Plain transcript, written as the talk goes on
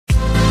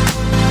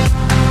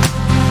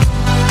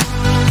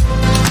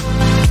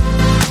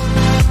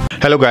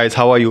Hello guys,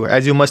 how are you?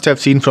 As you must have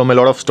seen from a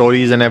lot of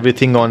stories and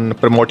everything on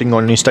promoting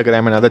on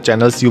Instagram and other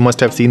channels, you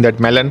must have seen that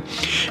Melon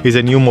is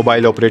a new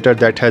mobile operator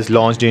that has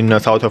launched in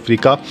South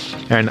Africa,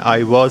 and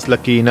I was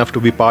lucky enough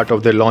to be part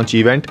of the launch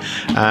event.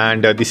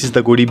 And this is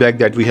the goodie bag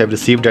that we have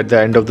received at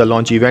the end of the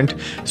launch event.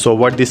 So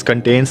what this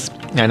contains,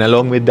 and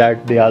along with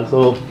that they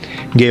also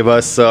gave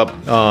us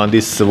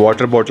this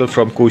water bottle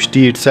from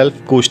Kushti itself,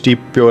 Kushti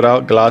Pura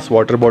glass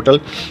water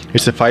bottle.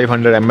 It's a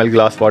 500 ml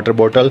glass water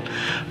bottle.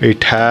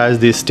 It has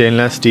this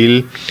stainless steel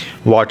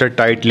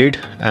watertight lid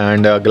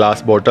and a glass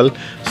bottle.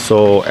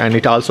 So, and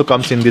it also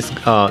comes in this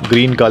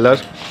green color,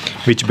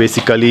 which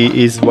basically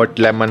is what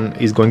Lemon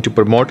is going to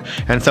promote.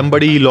 And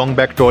somebody long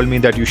back told me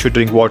that you should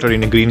drink water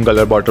in a green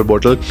color water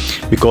bottle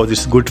because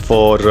it's good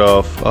for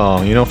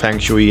feng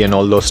shui and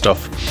all those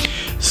stuff.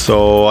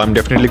 So I'm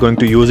definitely going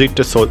to use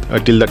it so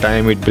till the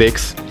time it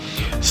breaks.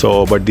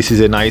 So, but this is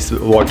a nice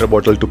water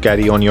bottle to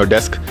carry on your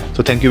desk.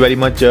 So thank you very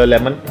much,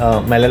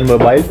 Melon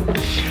Mobile.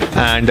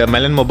 And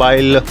Melon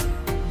Mobile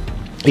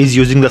is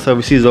using the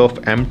services of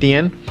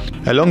MTN.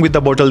 Along with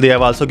the bottle, they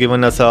have also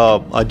given us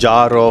a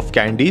jar of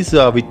candies,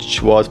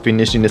 which was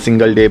finished in a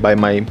single day by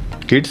my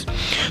kids.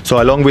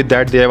 So along with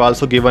that, they have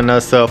also given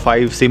us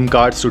 5 SIM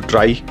cards to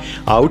try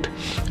out.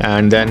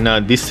 And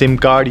then this SIM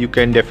card you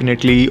can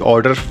definitely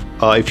order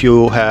if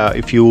you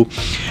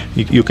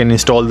can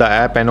install the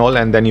app and all,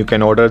 and then you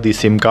can order the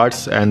SIM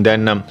cards. And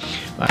then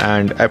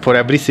for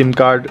every SIM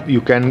card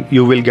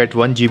you will get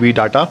 1 GB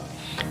data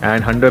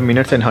and 100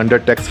 minutes and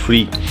 100 text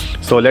free.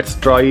 So let's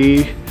try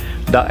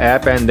the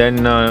app and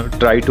then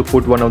try to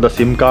put one of the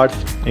SIM cards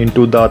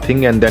into the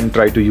thing and then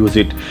try to use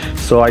it.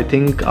 So I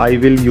think I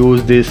will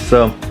use this.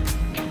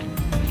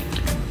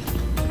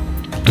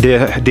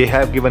 They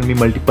have given me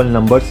multiple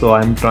numbers, so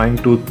I'm trying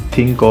to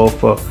think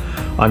of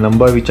a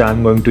number which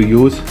I'm going to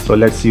use. So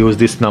let's use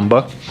this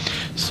number.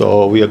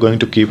 So we are going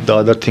to keep the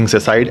other things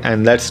aside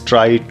and let's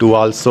try to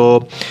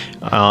also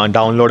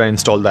download and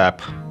install the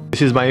app.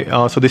 This is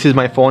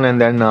my phone,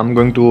 and then I'm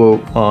going to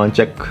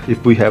check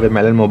if we have a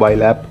Melon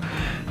mobile app.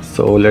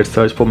 So let's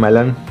search for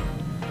Melon.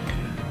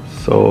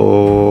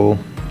 So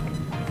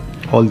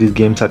all these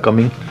games are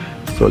coming.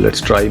 So let's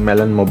try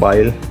Melon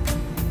mobile.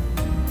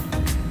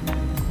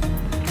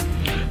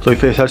 So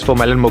if I search for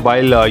Melon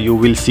mobile, you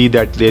will see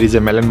that there is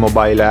a Melon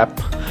mobile app.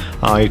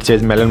 It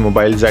says Melon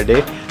mobile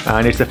ZA,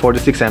 and it's a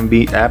 46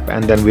 MB app.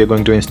 And then we are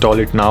going to install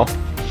it now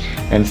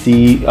and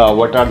see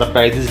what are the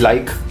prices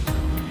like.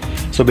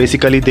 So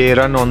basically they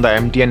run on the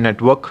MTN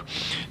network,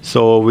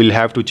 so we'll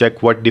have to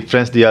check what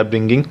difference they are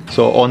bringing.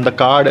 So on the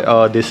card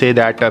they say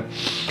that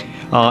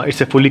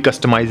it's a fully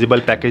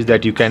customizable package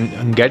that you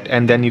can get,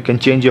 and then you can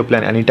change your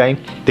plan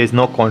anytime. There's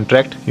no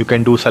contract. You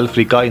can do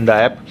self-recap in the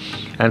app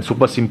and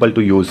super simple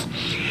to use.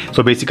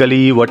 So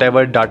basically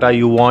whatever data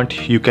you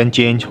want you can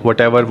change,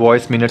 whatever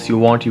voice minutes you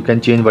want you can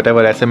change,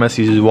 whatever SMS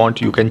you want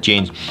you can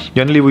change.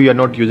 Generally we are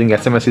not using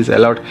SMSs a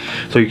lot,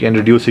 so you can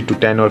reduce it to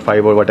 10 or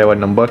 5 or whatever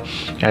number,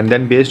 and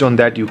then based on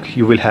that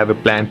you will have a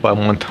plan per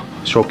month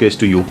showcased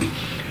to you.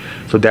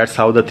 So that's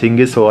how the thing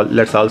is. So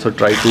let's also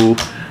try to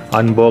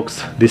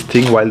unbox this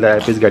thing while the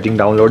app is getting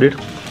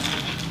downloaded.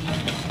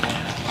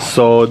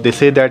 So they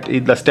say that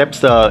the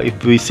steps,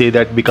 if we say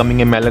that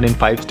becoming a Melon in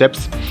 5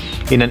 steps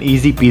in an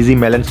easy peasy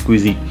melon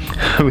squeezy,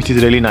 which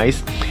is really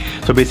nice.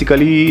 So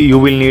basically you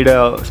will need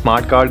a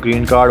smart card,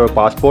 green card or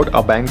passport,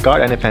 a bank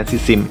card and a fancy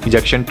SIM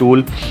ejection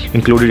tool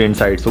included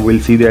inside. So we'll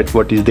see that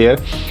what is there.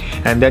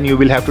 And then you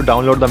will have to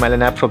download the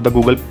Melon app from the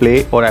Google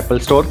Play or Apple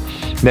Store.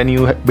 Then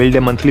you build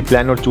a monthly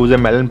plan or choose a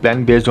Melon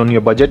plan based on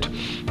your budget.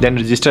 Then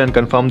register and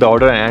confirm the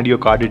order and add your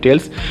card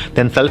details.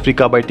 Then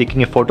self-recap by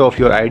taking a photo of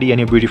your ID and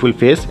your beautiful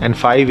face. And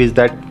 5 is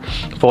that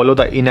follow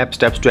the in-app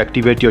steps to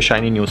activate your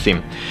shiny new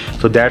SIM.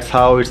 So that's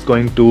how it's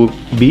going to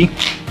be.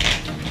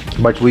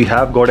 But we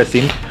have got a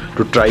SIM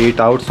to try it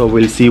out, so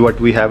we'll see what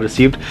we have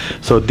received.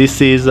 So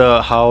this is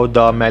how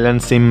the Melon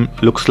SIM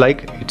looks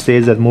like. It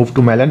says that move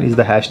to Melon is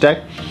the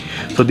hashtag.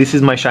 So this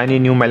is my shiny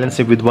new Melon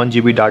SIM with 1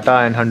 GB data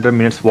and 100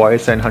 minutes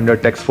voice and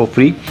 100 text for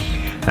free.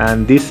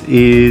 And this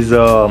is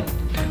the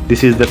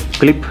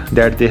clip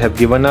that they have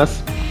given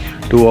us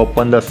to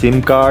open the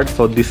SIM card.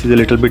 So this is a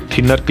little bit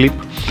thinner clip.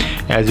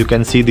 As you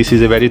can see, this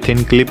is a very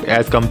thin clip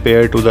as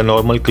compared to the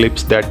normal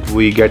clips that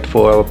we get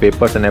for our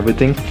papers and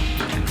everything.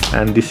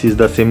 And this is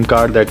the SIM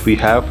card that we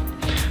have.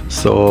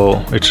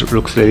 So it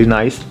looks really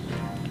nice.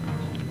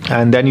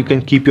 And then you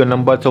can keep your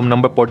number. So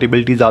number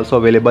portability is also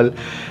available,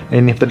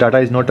 and if the data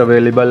is not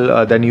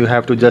available then you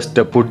have to just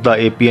put the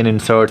APN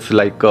inserts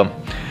like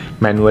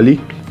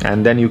manually.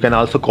 And then you can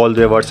also call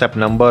their WhatsApp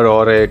number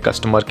or a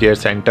customer care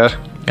center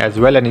as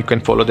well, and you can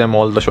follow them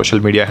all the social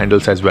media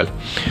handles as well.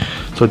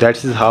 So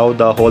that is how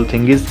the whole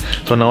thing is.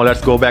 So now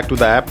let's go back to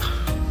the app.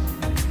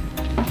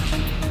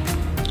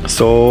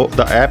 So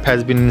the app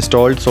has been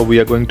installed, so we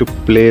are going to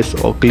place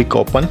or click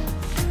open.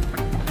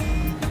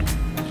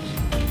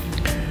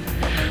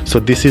 So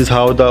this is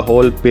how the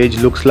whole page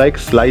looks like.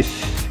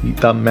 Slice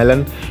the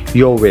melon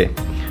your way.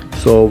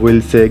 So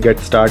we'll say get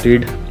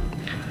started.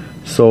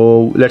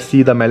 So let's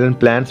see the Melon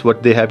plans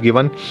what they have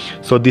given.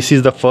 So this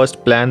is the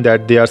first plan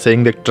that they are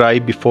saying that try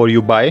before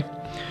you buy,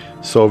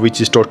 so which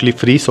is totally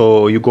free.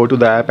 So you go to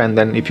the app, and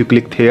then if you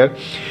click here,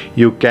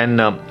 you can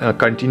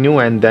continue,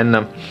 and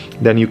then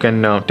you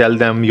can tell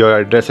them your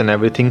address and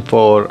everything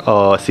for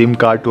a SIM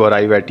card to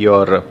arrive at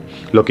your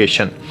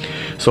location.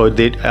 So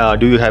they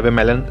do you have a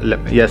Melon?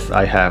 Yes,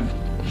 I have.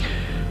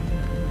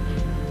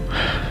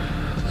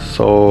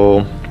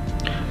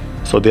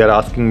 So they are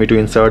asking me to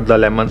insert the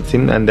Lemon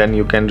SIM, and then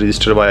you can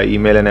register via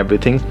email and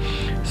everything.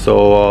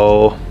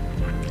 So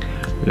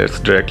let's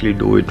directly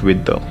do it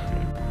with the.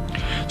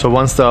 So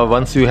once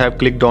you have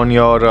clicked on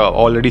your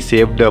already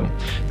saved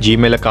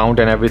Gmail account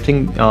and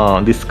everything,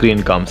 this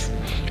screen comes,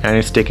 and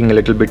it's taking a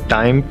little bit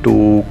time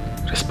to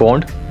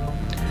respond.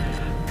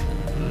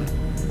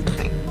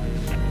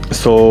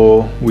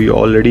 So we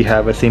already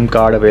have a SIM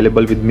card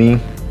available with me.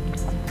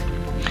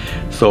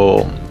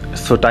 So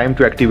time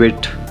to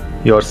activate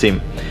your SIM.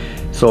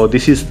 So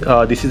this is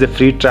a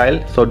free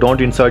trial, so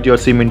don't insert your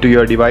SIM into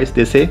your device,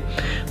 they say.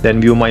 Then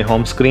view my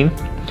home screen,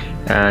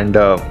 and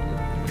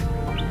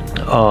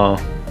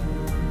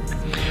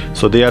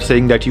so they are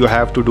saying that you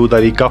have to do the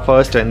RICA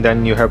first, and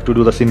then you have to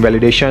do the SIM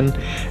validation,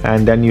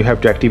 and then you have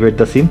to activate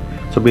the SIM.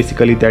 So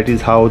basically that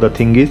is how the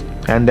thing is.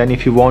 And then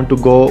if you want to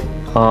go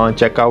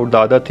check out the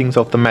other things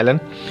of the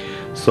Melon,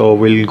 so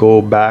we'll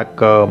go back.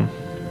 So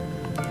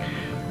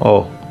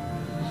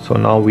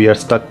now we are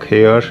stuck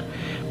here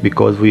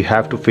because we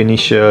have to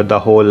finish the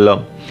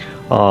whole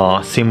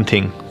SIM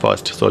thing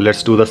first. So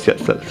let's do the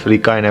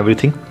RICA and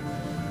everything.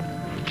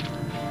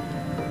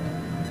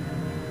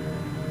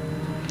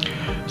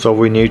 So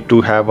we need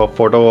to have a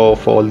photo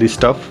of all this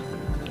stuff.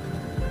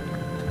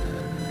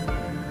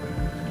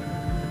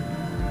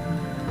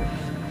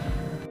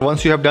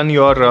 Once you have done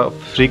your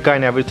RICA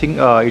and everything,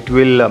 it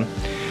will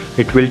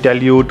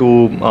tell you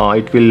to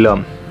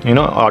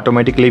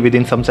automatically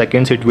within some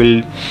seconds it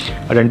will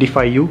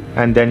identify you,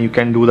 and then you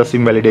can do the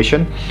SIM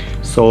validation.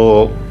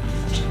 So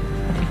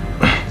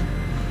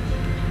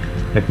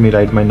let me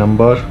write my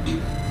number.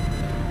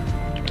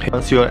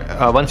 Once you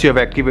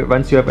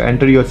have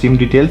entered your SIM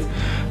details,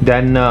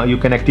 then you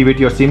can activate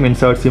your SIM,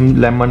 insert SIM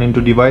Lemon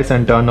into device,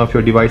 and turn off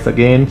your device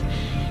again.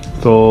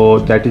 So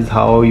that is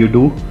how you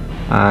do.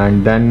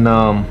 And then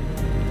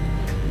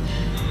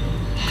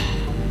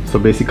so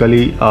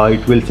basically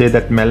it will say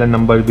that Melon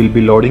number will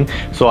be loading.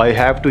 So I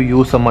have to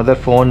use some other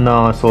phone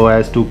so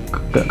as to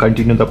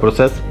continue the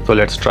process. So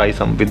let's try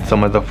with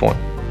some other phone.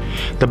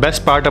 The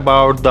best part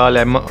about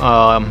the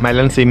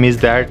Melon SIM is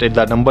that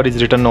the number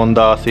is written on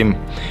the SIM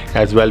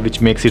as well,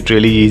 which makes it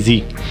really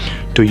easy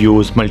to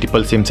use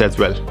multiple SIMs as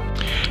well.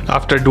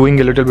 After doing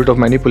a little bit of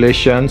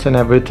manipulations and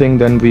everything,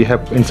 then we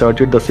have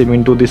inserted the SIM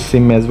into this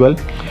SIM as well,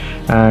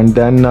 and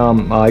then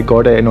I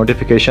got a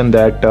notification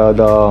that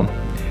the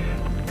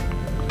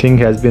thing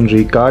has been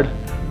recalled.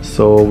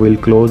 So we'll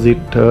close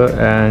it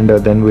and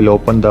then we'll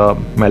open the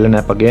Melon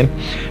app again,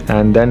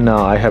 and then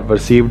I have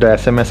received a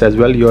SMS as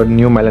well. Your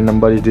new Melon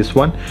number is this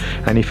one,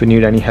 and if you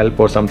need any help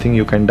or something,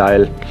 you can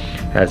dial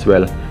as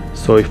well.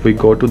 So if we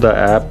go to the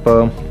app,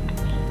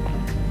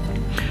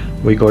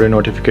 we got a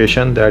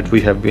notification that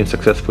we have been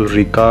successful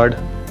recalled.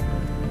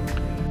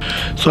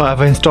 So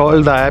I've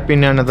installed the app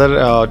in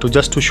another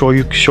to show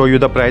you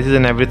the prices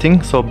and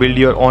everything. So build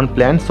your own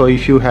plan. So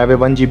if you have a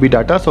 1 GB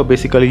data, so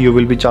basically you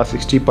will be charged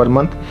 60 per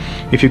month.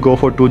 If you go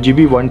for 2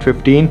 GB,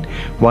 115,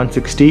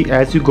 160.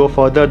 As you go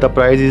further, the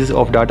prices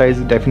of data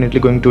is definitely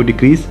going to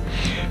decrease.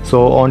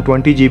 So on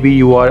 20 GB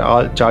you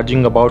are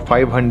charging about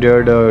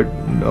 500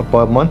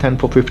 per month, and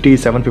for 50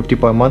 is 750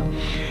 per month.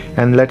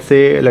 And let's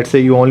say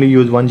you only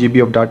use 1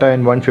 GB of data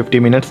and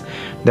 150 minutes,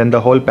 then the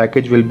whole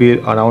package will be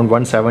around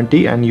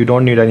 170, and you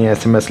don't need any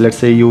SMS. Let's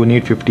say you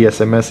need 50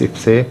 SMS.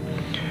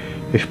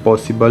 If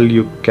possible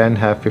you can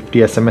have 50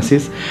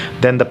 SMSs,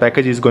 then the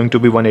package is going to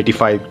be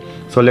 185.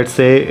 So let's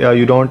say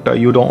you don't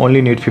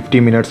only need 50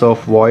 minutes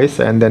of voice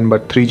and then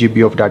but 3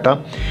 GB of data,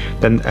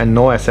 then and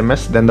no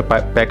SMS, then the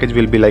package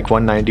will be like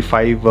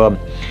 195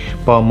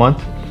 per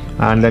month.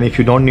 And then if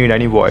you don't need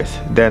any voice,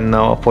 then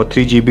for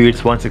 3 GB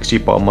it's 160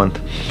 per month.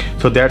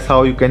 So that's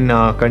how you can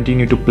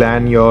continue to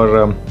plan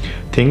your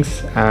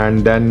things.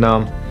 And then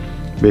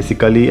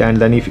basically, and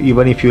then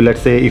even if you,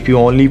 let's say if you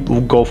only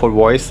go for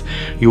voice,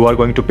 you are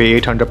going to pay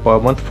 800 per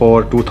month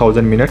for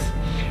 2000 minutes.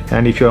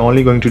 And if you're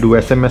only going to do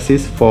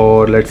SMSs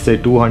for, let's say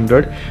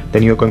 200,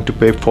 then you're going to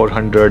pay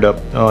 400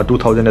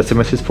 2000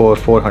 SMSs for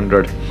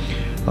 400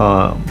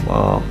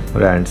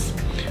 rands.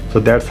 So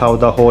that's how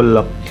the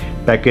whole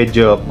package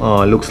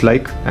looks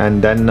like,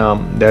 and then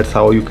that's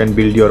how you can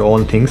build your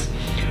own things,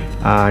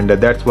 and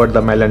that's what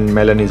the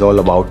Melon is all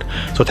about.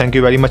 So thank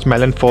you very much,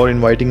 Melon, for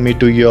inviting me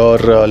to your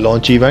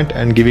launch event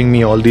and giving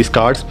me all these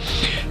cards.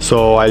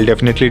 So I'll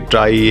definitely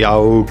try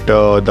out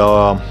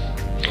the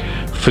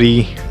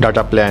free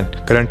data plan.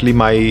 Currently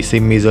my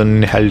SIM is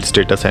on held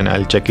status, and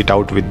I'll check it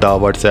out with the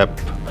WhatsApp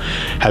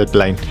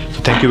helpline.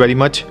 So thank you very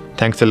much,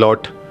 thanks a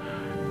lot.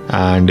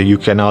 And you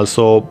can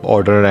also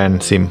order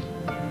an SIM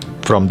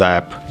from the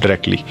app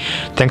directly.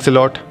 Thanks a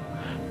lot.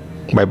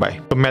 Bye bye.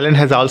 So Melon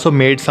has also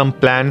made some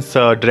plans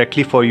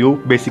directly for you.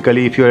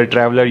 Basically, if you're a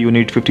traveler, you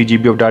need 50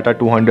 GB of data,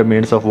 200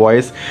 minutes of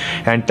voice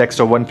and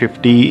text of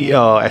 150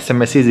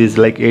 SMSs is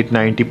like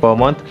 890 per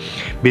month.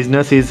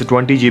 Business is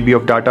 20 GB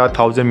of data,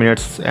 1000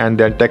 minutes, and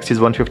then text is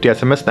 150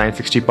 SMS,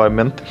 960 per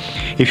month.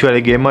 If you're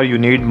a gamer, you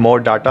need more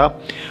data.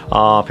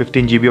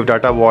 15 GB of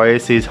data,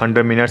 voice is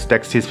 100 minutes,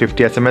 text is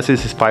 50 SMS,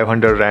 is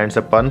 500 rands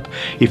a month.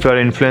 If you're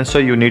an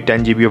influencer, you need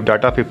 10 GB of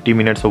data, 50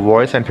 minutes of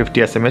voice and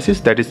 50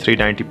 SMS, that is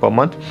 390 per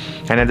month.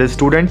 And as a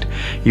student,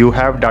 you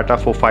have data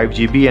for 5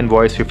 GB and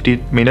voice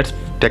 50 minutes,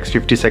 text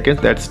 50 seconds,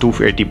 that's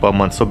 280 per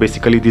month. So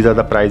basically these are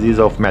the prices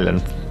of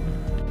Melon.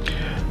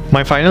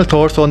 My final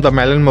thoughts on the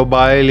Melon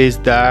mobile is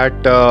that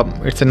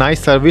it's a nice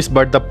service,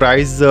 but the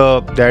price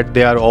that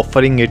they are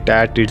offering it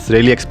at, it's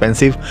really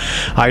expensive.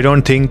 I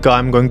don't think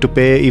I'm going to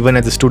pay, even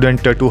as a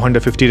student,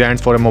 250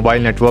 rands for a mobile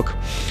network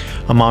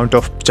amount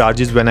of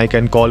charges when I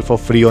can call for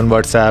free on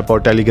WhatsApp or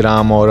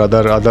Telegram or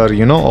other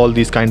you know, all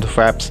these kinds of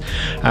apps.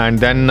 And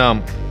then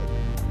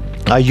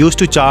I used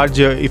to charge,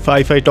 if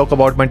I talk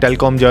about my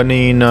telecom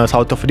journey in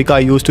South Africa, I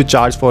used to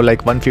charge for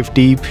like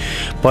 150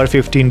 per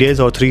 15 days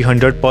or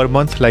 300 per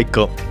month, like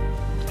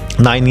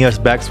 9 years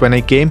back when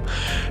I came.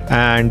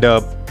 And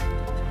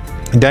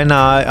then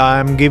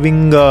I'm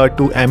giving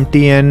to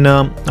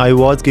MTN, I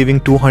was giving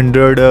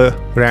 200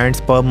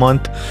 rands per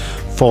month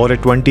for a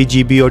 20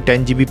 GB or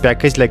 10 GB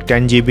package, like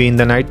 10 GB in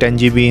the night, 10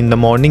 GB in the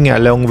morning,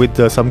 along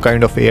with some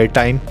kind of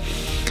airtime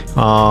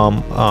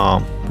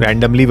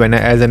randomly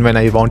as and when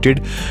I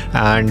wanted.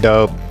 And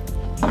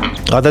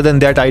other than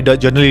that, I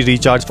generally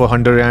recharge for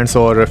 100 rands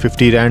or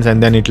 50 rands,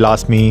 and then it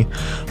lasts me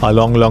a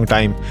long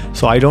time.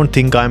 So I don't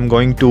think I'm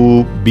going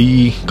to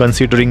be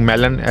considering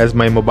Melon as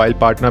my mobile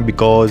partner,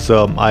 because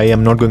I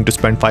am not going to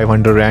spend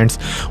 500 rands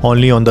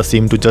only on the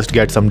SIM to just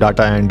get some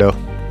data.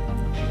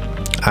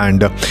 And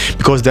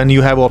because then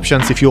you have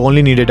options. If you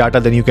only need a data,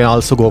 then you can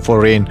also go for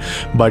Rain,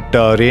 but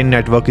Rain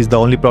network is the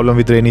only problem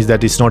with Rain is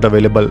that it's not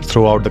available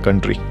throughout the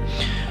country.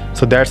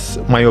 So that's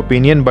my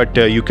opinion, but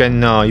you can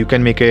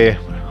make a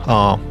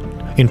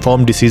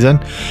informed decision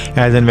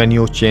as and when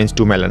you change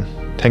to Melon.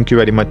 Thank you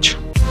very much.